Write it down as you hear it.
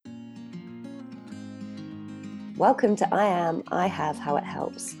Welcome to I Am, I Have, How It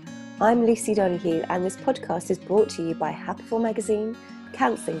Helps. I'm Lucy Donoghue, and this podcast is brought to you by Happiful Magazine,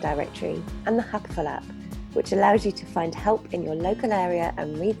 Counselling Directory and the Happiful app, which allows you to find help in your local area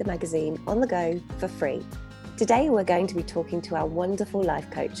and read the magazine on the go for free. Today we're going to be talking to our wonderful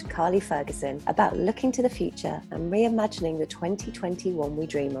life coach, Carly Ferguson, about looking to the future and reimagining the 2021 we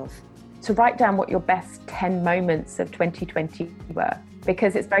dream of. To write down what your best 10 moments of 2020 were,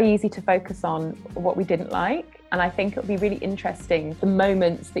 because it's very easy to focus on what we didn't like. And I think it'll be really interesting, the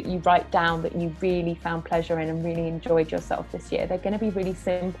moments that you write down that you really found pleasure in and really enjoyed yourself this year. They're going to be really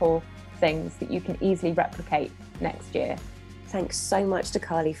simple things that you can easily replicate next year. Thanks so much to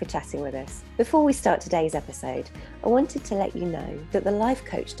Carly for chatting with us. Before we start today's episode, I wanted to let you know that the Life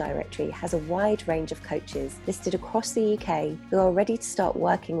Coach Directory has a wide range of coaches listed across the UK who are ready to start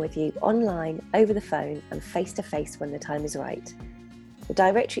working with you online, over the phone and face-to-face when the time is right. The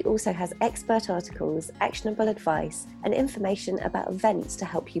directory also has expert articles, actionable advice and information about events to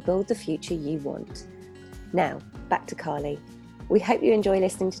help you build the future you want. Now, back to Carly. We hope you enjoy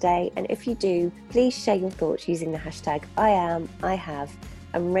listening today, and if you do, please share your thoughts using the hashtag #IamIHave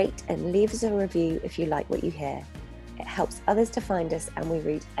and rate and leave us a review if you like what you hear. It helps others to find us and we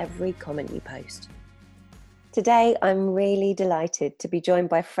read every comment you post. Today, I'm really delighted to be joined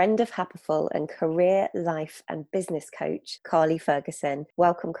by friend of Happiful and career, life and business coach, Carly Ferguson.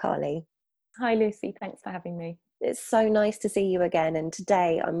 Welcome, Carly. Hi, Lucy. Thanks for having me. It's so nice to see you again, and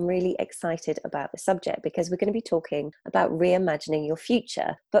today I'm really excited about the subject because we're going to be talking about reimagining your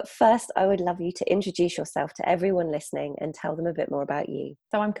future. But first, I would love you to introduce yourself to everyone listening and tell them a bit more about you.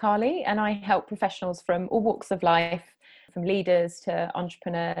 So I'm Carly, and I help professionals from all walks of life, from leaders to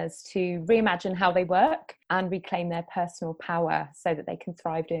entrepreneurs, to reimagine how they work and reclaim their personal power so that they can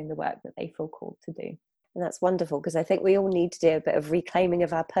thrive doing the work that they feel called to do. And that's wonderful, because I think we all need to do a bit of reclaiming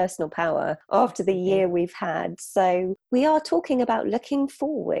of our personal power after the year we've had. So we are talking about looking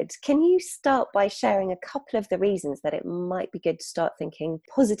forward. Can you start by sharing a couple of the reasons that it might be good to start thinking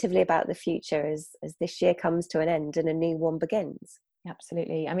positively about the future as this year comes to an end and a new one begins?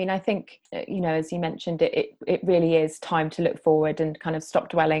 Absolutely. I mean, I think, as you mentioned, it really is time to look forward and kind of stop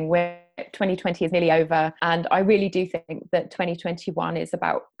dwelling where 2020 is nearly over. And I really do think that 2021 is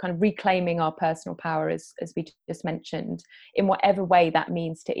about kind of reclaiming our personal power, as we just mentioned, in whatever way that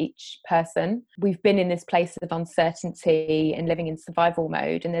means to each person. We've been in this place of uncertainty and living in survival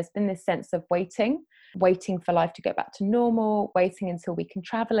mode. And there's been this sense of waiting for life to go back to normal, waiting until we can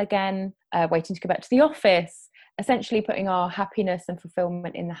travel again, waiting to go back to the office, essentially putting our happiness and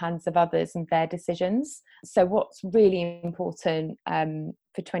fulfillment in the hands of others and their decisions. So what's really important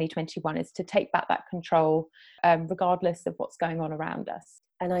for 2021 is to take back that control, regardless of what's going on around us.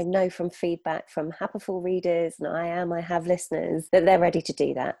 And I know from feedback from Happiful readers and I Have listeners that they're ready to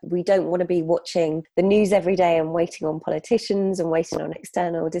do that. We don't want to be watching the news every day and waiting on politicians and waiting on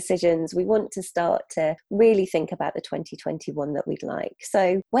external decisions. We want to start to really think about the 2021 that we'd like.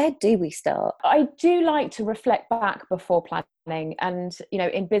 So where do we start? I do like to reflect back before planning. And,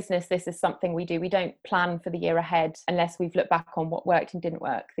 in business, this is something we do. We don't plan for the year ahead unless we've looked back on what worked and didn't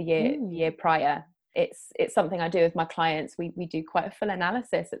work the year prior. It's something I do with my clients. We do quite a full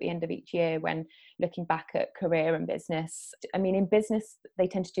analysis at the end of each year when looking back at career and business. I mean, in business, they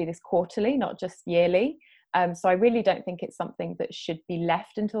tend to do this quarterly, not just yearly. So I really don't think it's something that should be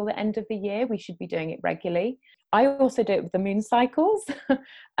left until the end of the year. We should be doing it regularly. I also do it with the moon cycles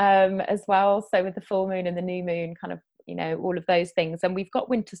as well. So with the full moon and the new moon, kind of, all of those things. And we've got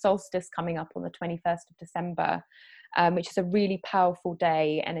winter solstice coming up on the 21st of December. Which is a really powerful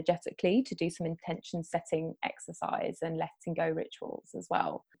day energetically to do some intention setting exercise and letting go rituals as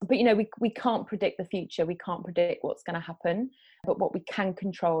well. But we can't predict the future, we can't predict what's going to happen, but what we can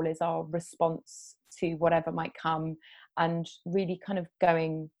control is our response to whatever might come, and really kind of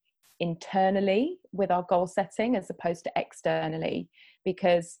going internally with our goal setting as opposed to externally,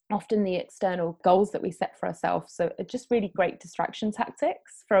 because often the external goals that we set for ourselves are just really great distraction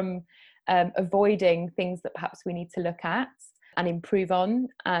tactics from avoiding things that perhaps we need to look at and improve on.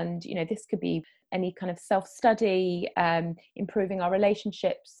 And this could be any kind of self-study, improving our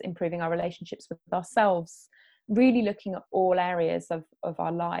relationships with ourselves, really looking at all areas of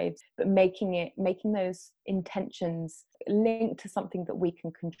our lives, but making those intentions linked to something that we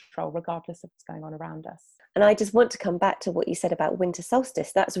can control regardless of what's going on around us. And I just want to come back to what you said about winter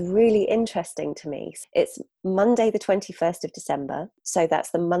solstice. That's really interesting to me. It's Monday, the 21st of December. So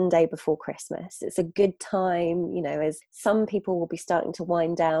that's the Monday before Christmas. It's a good time, you know, as some people will be starting to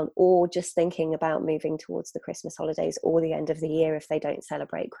wind down or just thinking about moving towards the Christmas holidays or the end of the year if they don't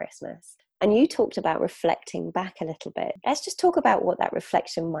celebrate Christmas. And you talked about reflecting back a little bit. Let's just talk about what that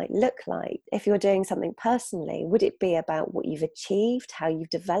reflection might look like. If you're doing something personally, would it be about what you've achieved, how you've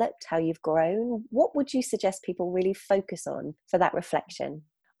developed, how you've grown? What would you suggest people really focus on for that reflection?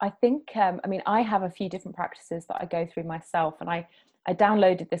 I think, I have a few different practices that I go through myself, and I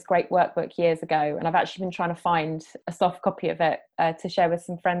downloaded this great workbook years ago, and I've actually been trying to find a soft copy of it to share with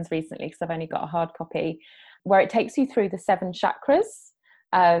some friends recently, because I've only got a hard copy, where it takes you through the 7 chakras.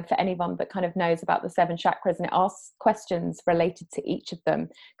 For anyone that kind of knows about the 7 chakras, and it asks questions related to each of them,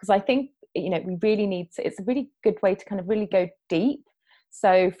 because I think, you know, we really need to, it's a really good way to kind of really go deep.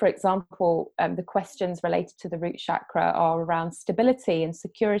 So for example, the questions related to the root chakra are around stability and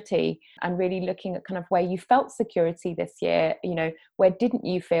security, and really looking at kind of where you felt security this year, you know, where didn't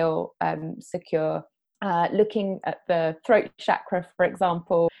you feel secure. Looking at the throat chakra, for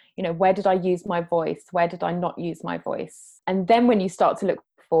example, you know, where did I use my voice? Where did I not use my voice? And then when you start to look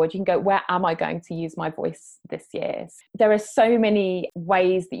forward, you can go, where am I going to use my voice this year? There are so many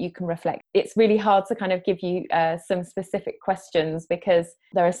ways that you can reflect. It's really hard to kind of give you some specific questions, because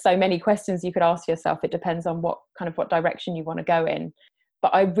there are so many questions you could ask yourself. It depends on what direction you want to go in.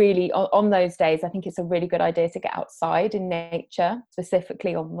 But I really, on those days, I think it's a really good idea to get outside in nature,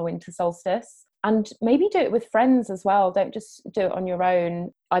 specifically on the winter solstice. And maybe do it with friends as well. Don't just do it on your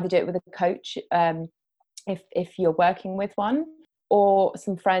own. Either do it with a coach if you're working with one, or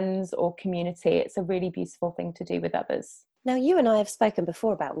some friends or community. It's a really beautiful thing to do with others. Now, you and I have spoken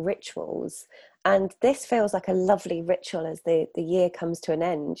before about rituals, and this feels like a lovely ritual as the year comes to an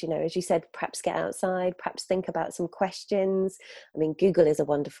end. You know, as you said, perhaps get outside, perhaps think about some questions. I mean, Google is a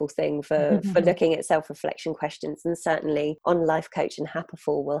wonderful thing for looking at self-reflection questions, and certainly on Life Coach and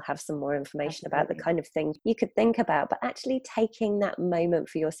Happiful we'll have some more information about the kind of things you could think about, but actually taking that moment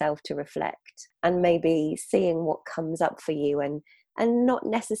for yourself to reflect and maybe seeing what comes up for you, and not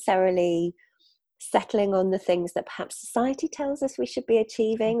necessarily settling on the things that perhaps society tells us we should be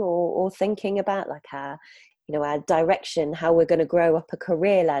achieving, or thinking about, like our direction, how we're going to grow up a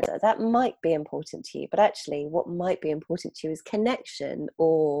career ladder. That might be important to you, but actually what might be important to you is connection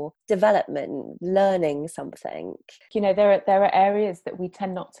or development, learning something. You know, there are areas that we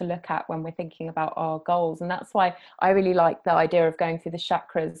tend not to look at when we're thinking about our goals, and that's why I really like the idea of going through the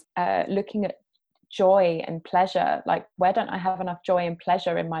chakras, looking at joy and pleasure. Like, where don't I have enough joy and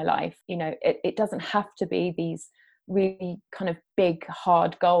pleasure in my life? You know, it doesn't have to be these really kind of big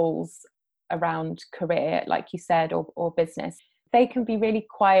hard goals around career, like you said, or business. They can be really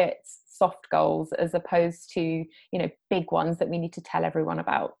quiet, soft goals, as opposed to, you know, big ones that we need to tell everyone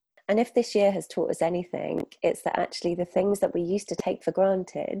about. And if this year has taught us anything, it's that actually the things that we used to take for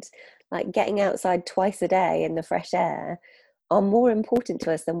granted, like getting outside twice a day in the fresh air, are more important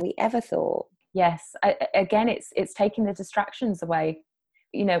to us than we ever thought. Yes, again, it's taking the distractions away.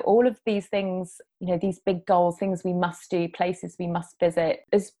 You know, all of these things, you know, these big goals, things we must do, places we must visit,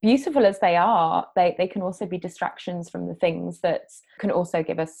 as beautiful as they are, they can also be distractions from the things that can also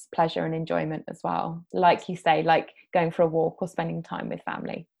give us pleasure and enjoyment as well. Like you say, like going for a walk or spending time with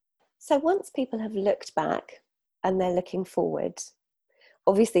family. So once people have looked back and they're looking forward,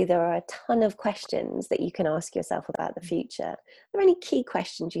 obviously there are a ton of questions that you can ask yourself about the future. Are there any key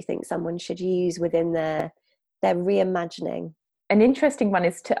questions you think someone should use within their reimagining? An interesting one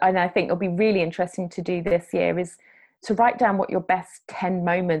is and I think it'll be really interesting to do this year, is to write down what your best 10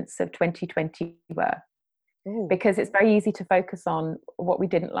 moments of 2020 were. Ooh. Because it's very easy to focus on what we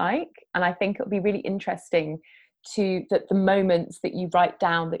didn't like. And I think it'll be really interesting that the moments that you write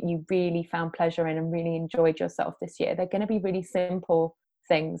down that you really found pleasure in and really enjoyed yourself this year, they're going to be really simple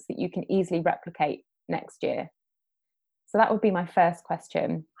things that you can easily replicate next year. So that would be my first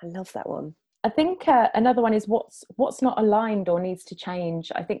question. I love that one. I think another one is what's not aligned or needs to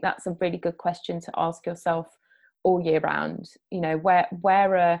change. I think that's a really good question to ask yourself all year round. You know, where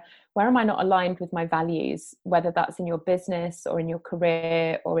am I not aligned with my values, whether that's in your business or in your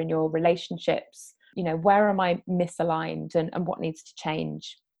career or in your relationships. You know, where am I misaligned, and what needs to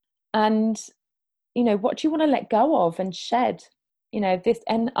change? And, you know, what do you want to let go of and shed? You know, this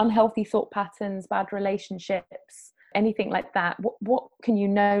and unhealthy thought patterns, bad relationships, anything like that. What can you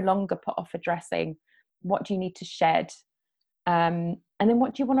no longer put off addressing? What do you need to shed? And then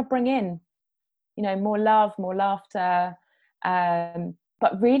what do you want to bring in? You know, more love, more laughter,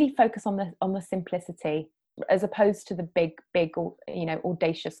 but really focus on the simplicity. as opposed to the big,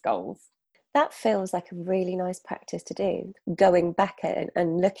 audacious goals. That feels like a really nice practice to do, going back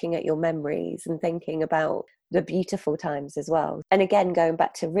and looking at your memories and thinking about the beautiful times as well. And again, going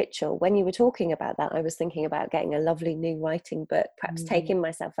back to ritual, when you were talking about that, I was thinking about getting a lovely new writing book, perhaps taking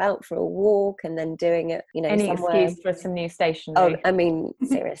myself out for a walk and then doing it, any somewhere. Excuse for some new stationery. Oh, I mean,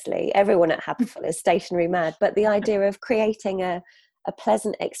 seriously, everyone at Happiful is stationery mad, but the idea of creating a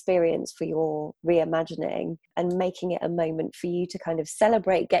pleasant experience for your reimagining and making it a moment for you to kind of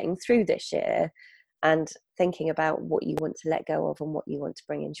celebrate getting through this year and thinking about what you want to let go of and what you want to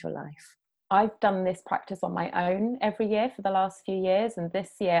bring into your life. I've done this practice on my own every year for the last few years, and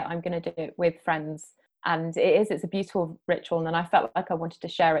this year I'm going to do it with friends. And it's a beautiful ritual, and I felt like I wanted to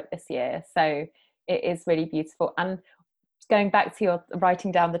share it this year. So it is really beautiful. And going back to your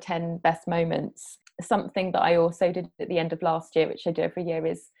writing down the 10 best moments, something that I also did at the end of last year, which I do every year,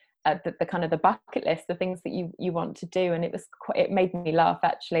 is the kind of the bucket list, the things that you want to do. And it made me laugh,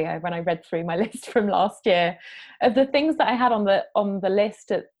 actually, when I read through my list from last year of the things that I had on the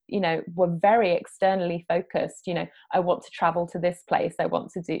list were very externally focused. I want to travel to this place,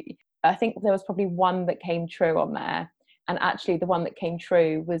 I think there was probably one that came true on there. And actually the one that came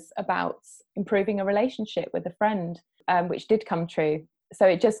true was about improving a relationship with a friend, which did come true. So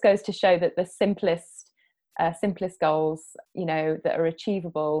it just goes to show that the simplest goals, that are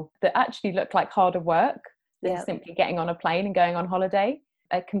achievable, that actually look like harder work than simply getting on a plane and going on holiday,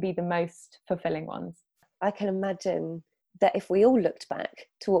 can be the most fulfilling ones. I can imagine that if we all looked back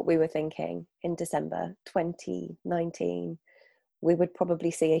to what we were thinking in December 2019, we would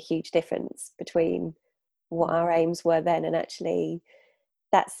probably see a huge difference between what our aims were then and actually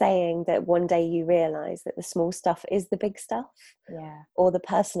that saying that one day you realize that the small stuff is the big stuff, or the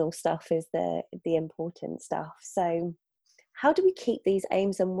personal stuff is the important stuff. So how do we keep these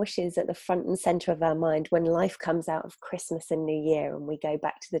aims and wishes at the front and center of our mind when life comes out of Christmas and New Year and we go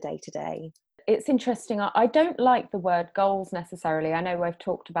back to the day-to-day? It's interesting. I don't like the word goals necessarily. I know we've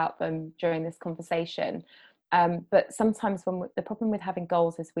talked about them during this conversation, but sometimes the problem with having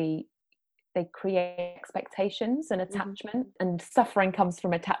goals is they create expectations and attachment, and suffering comes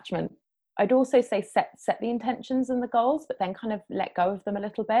from attachment. I'd also say set the intentions and the goals, but then kind of let go of them a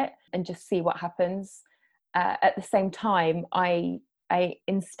little bit and just see what happens. At the same time, I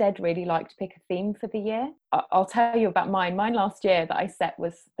instead really like to pick a theme for the year. I'll tell you about mine. Mine last year that I set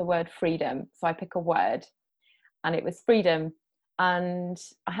was the word freedom. So I pick a word and it was freedom. And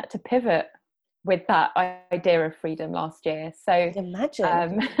I had to pivot with that idea of freedom last year. So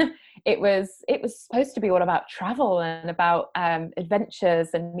imagine. it was supposed to be all about travel and about adventures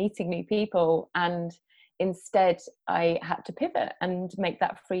and meeting new people. And instead I had to pivot and make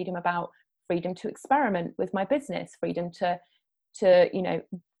that freedom about freedom to experiment with my business, freedom to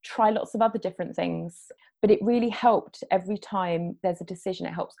try lots of other different things. But it really helped. Every time there's a decision,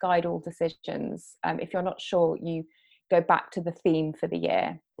 it helps guide all decisions. If you're not sure, you go back to the theme for the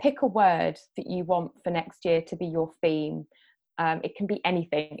year. Pick a word that you want for next year to be your theme. It can be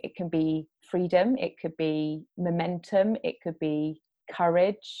anything. It can be freedom, it could be momentum, it could be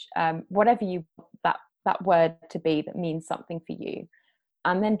courage, whatever you want that word to be that means something for you.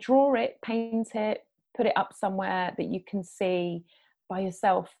 And then draw it, paint it, put it up somewhere that you can see by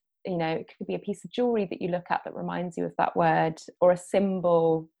yourself. It could be a piece of jewelry that you look at that reminds you of that word, or a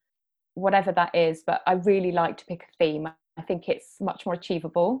symbol, whatever that is. But I really like to pick a theme. I think it's much more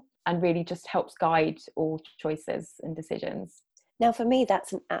achievable and really just helps guide all choices and decisions. Now, for me,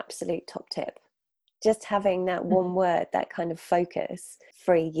 that's an absolute top tip. Just having that one word, that kind of focus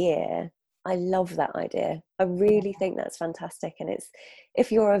for a year. I love that idea. I really think that's fantastic. And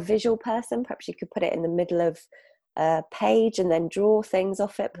if you're a visual person, perhaps you could put it in the middle of a page and then draw things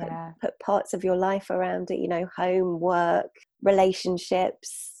off it, put parts of your life around it, home, work,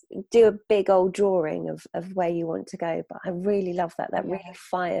 relationships, do a big old drawing of where you want to go. But I really love that. That really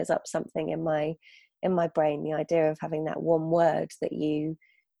fires up something in my brain, the idea of having that one word that you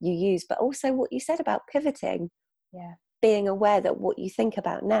use, but also what you said about pivoting. Being aware that what you think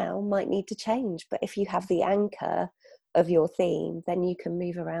about now might need to change, but if you have the anchor of your theme, then you can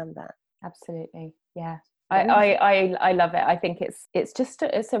move around that. Absolutely. I love it. I think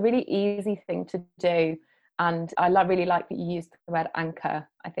it's a really easy thing to do. And I really like that you used the word anchor.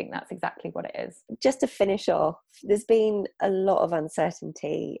 I think that's exactly what it is. Just to finish off, there's been a lot of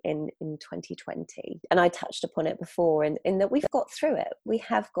uncertainty in 2020. And I touched upon it before in that we've got through it. We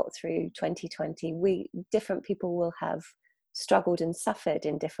have got through 2020. Different people will have struggled and suffered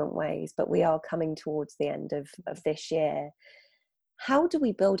in different ways, but we are coming towards the end of this year. How do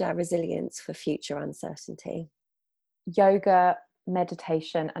we build our resilience for future uncertainty? Yoga,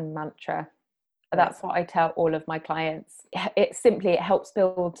 meditation, and mantra. That's what I tell all of my clients. It helps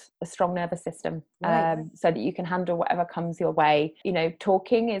build a strong nervous system, so that you can handle whatever comes your way.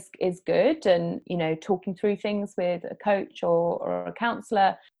 Talking is good, and talking through things with a coach or a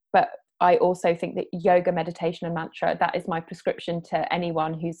counsellor. But I also think that yoga, meditation and mantra, that is my prescription to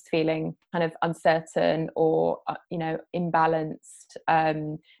anyone who's feeling kind of uncertain or imbalanced,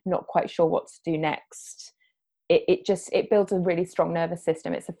 not quite sure what to do next. It builds a really strong nervous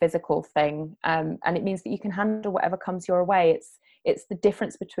system. It's a physical thing, and it means that you can handle whatever comes your way. It's the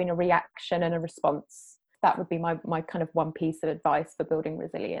difference between a reaction and a response. That would be my kind of one piece of advice for building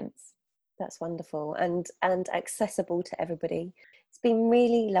resilience. That's wonderful and accessible to everybody. It's been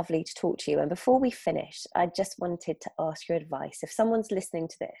really lovely to talk to you. And before we finish, I just wanted to ask your advice. If someone's listening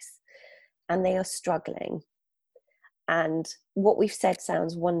to this and they are struggling, and what we've said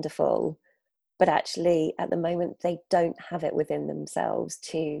sounds wonderful, but actually at the moment they don't have it within themselves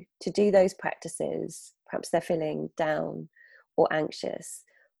to do those practices, perhaps they're feeling down or anxious,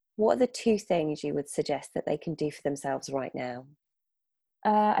 what are the 2 things you would suggest that they can do for themselves right now?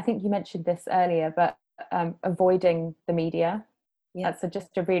 I think you mentioned this earlier, but avoiding the media. Yeah. That's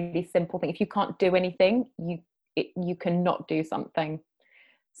just a really simple thing. If you can't do anything, you cannot do something.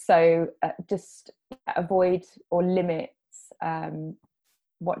 So just avoid or limit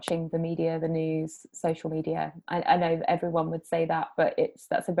watching the media, the news, social media. I know that everyone would say that, but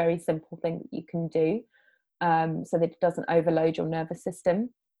that's a very simple thing that you can do, so that it doesn't overload your nervous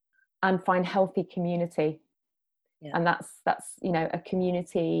system. And find healthy community. Yeah. And that's a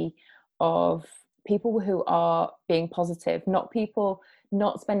community of people who are being positive, not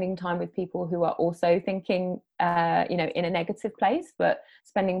spending time with people who are also thinking in a negative place, but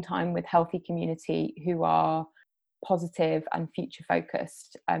spending time with healthy community who are positive and future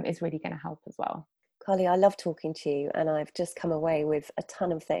focused is really going to help as well. Carly, I love talking to you, and I've just come away with a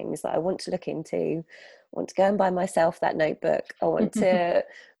ton of things that I want to look into. I want to go and buy myself that notebook. I want to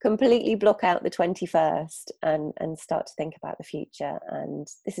completely block out the 21st and start to think about the future. And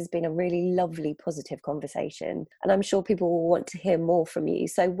this has been a really lovely, positive conversation. And I'm sure people will want to hear more from you.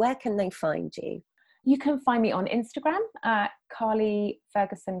 So where can they find you? You can find me on Instagram at Carly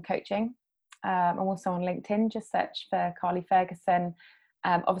Ferguson Coaching. I'm also on LinkedIn. Just search for Carly Ferguson.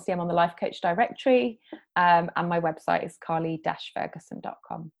 Obviously, I'm on the Life Coach directory, and my website is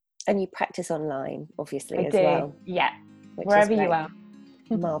carly-ferguson.com. And you practice online, obviously, I as do. well. Yeah, wherever you are.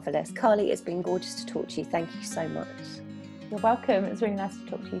 Marvellous. Carly, it's been gorgeous to talk to you. Thank you so much. You're welcome. It's really nice to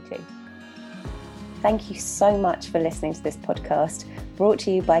talk to you too. Thank you so much for listening to this podcast, brought to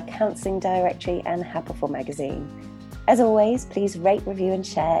you by Counselling Directory and Happiful Magazine. As always, please rate, review and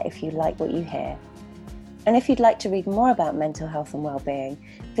share if you like what you hear. And if you'd like to read more about mental health and wellbeing,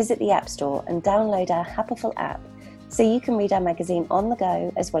 visit the App Store and download our Happiful app so you can read our magazine on the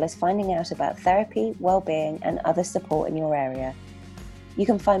go, as well as finding out about therapy, wellbeing and other support in your area. You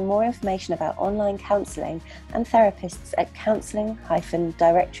can find more information about online counselling and therapists at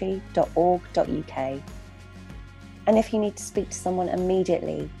counselling-directory.org.uk. And if you need to speak to someone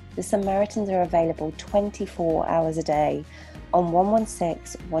immediately, the Samaritans are available 24 hours a day on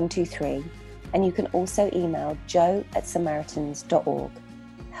 116 123. And you can also email joe@samaritans.org.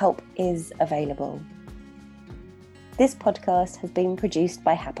 Help is available. This podcast has been produced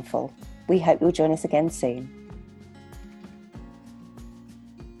by Happiful. We hope you'll join us again soon.